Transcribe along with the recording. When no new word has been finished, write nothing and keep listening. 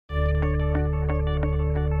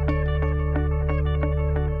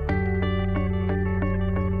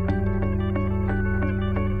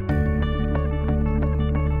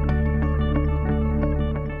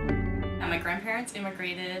parents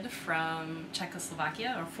immigrated from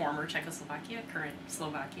Czechoslovakia, or former Czechoslovakia, current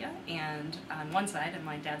Slovakia, and on one side, on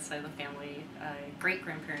my dad's side of the family,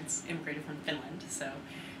 great-grandparents immigrated from Finland, so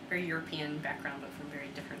very European background, but from very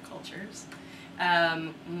different cultures.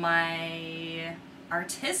 My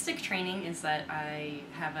artistic training is that I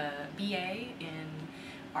have a BA in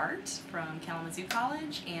art from Kalamazoo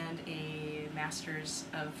College and a Master's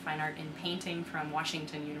of Fine Art in Painting from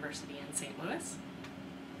Washington University in St. Louis.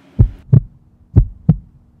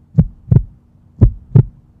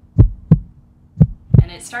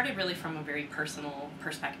 And it started really from a very personal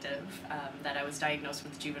perspective, that I was diagnosed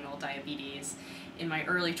with juvenile diabetes in my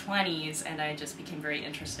early 20s, and I just became very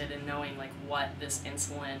interested in knowing like what this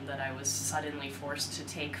insulin that I was suddenly forced to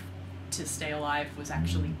take to stay alive was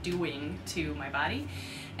actually doing to my body.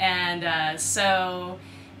 And so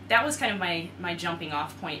that was kind of my jumping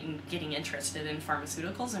off point in getting interested in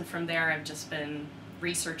pharmaceuticals, and from there I've just been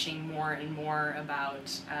researching more and more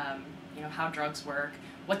about you know, how drugs work,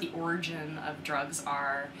 what the origin of drugs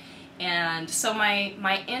are. And so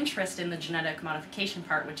my interest in the genetic modification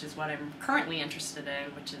part, which is what I'm currently interested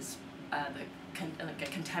in, which is like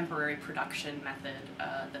a contemporary production method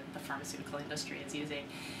that the pharmaceutical industry is using,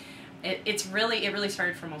 it really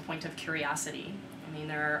started from a point of curiosity. I mean,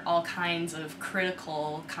 there are all kinds of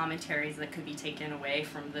critical commentaries that could be taken away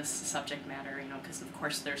from this subject matter, you know, because of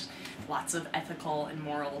course there's lots of ethical and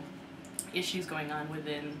moral issues going on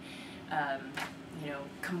within, you know,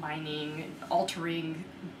 combining, altering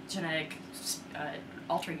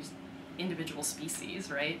altering individual species,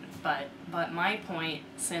 right? But my point,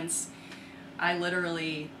 since I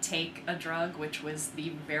literally take a drug which was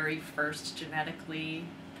the very first genetically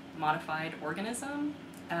modified organism,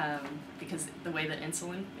 because the way that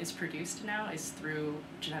insulin is produced now is through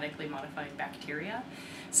genetically modified bacteria.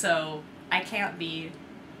 So I can't be,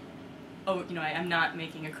 oh, you know, I'm not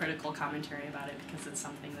making a critical commentary about it because it's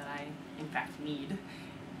something that I, in fact, need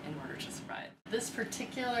in order to survive. This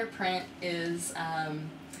particular print is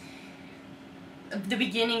the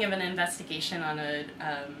beginning of an investigation on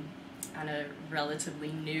a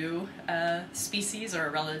relatively new species, or a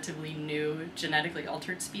relatively new genetically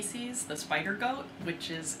altered species, the spider goat, which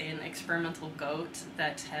is an experimental goat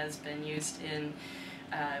that has been used in,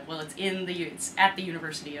 well, it's at the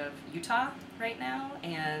University of Utah right now,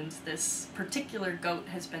 and this particular goat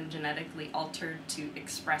has been genetically altered to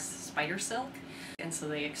express spider silk. And so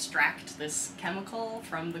they extract this chemical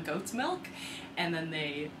from the goat's milk, and then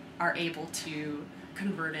they are able to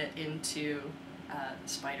convert it into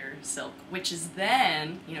spider silk, which is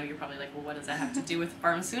then, you know, you're probably like, well, what does that have to do with the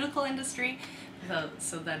pharmaceutical industry?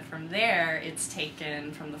 So then from there, it's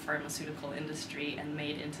taken from the pharmaceutical industry and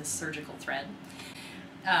made into surgical thread.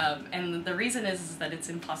 And the reason is that it's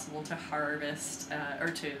impossible to harvest or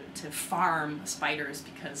to farm spiders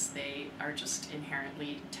because they are just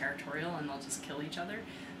inherently territorial and they'll just kill each other.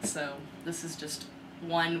 So this is just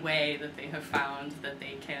one way that they have found that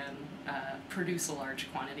they can produce a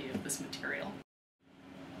large quantity of this material.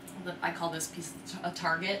 I call this piece a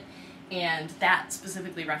target, and that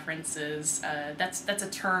specifically references, that's a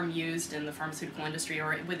term used in the pharmaceutical industry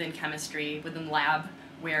or within chemistry, within lab,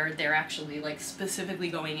 where they're actually like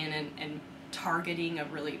specifically going in and targeting a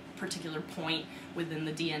really particular point within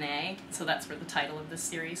the DNA. So that's where the title of this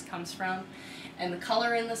series comes from. And the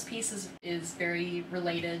color in this piece is very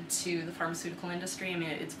related to the pharmaceutical industry. I mean,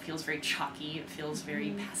 it feels very chalky, it feels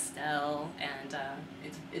very pastel, and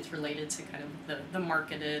it's related to kind of the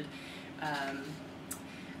marketed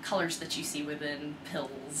colors that you see within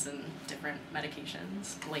pills and different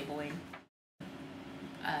medications, labeling.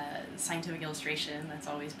 Scientific illustration, that's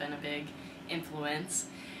always been a big influence.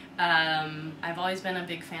 I've always been a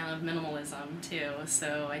big fan of minimalism too,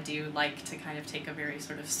 so I do like to kind of take a very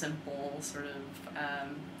sort of simple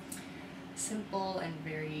and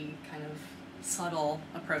very kind of subtle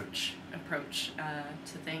approach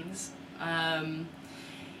to things.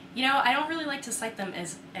 You know, I don't really like to cite them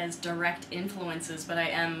as direct influences, but I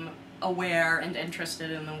am aware and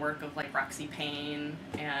interested in the work of like Roxy Payne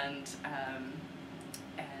and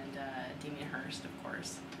Damien Hirst, of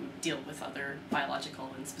course, who deal with other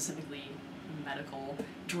biological and specifically medical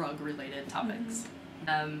drug-related topics.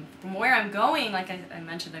 From where I'm going, like I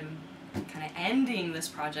mentioned, I'm kind of ending this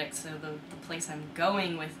project, so the place I'm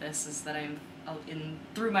going with this is that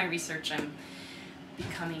through my research, I'm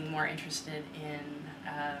becoming more interested in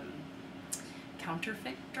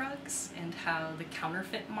counterfeit drugs and how the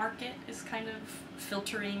counterfeit market is kind of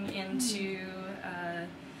filtering into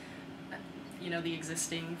you know, the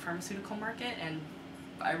existing pharmaceutical market, and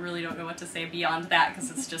I really don't know what to say beyond that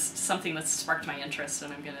because it's just something that's sparked my interest,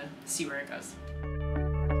 and I'm gonna see where it goes.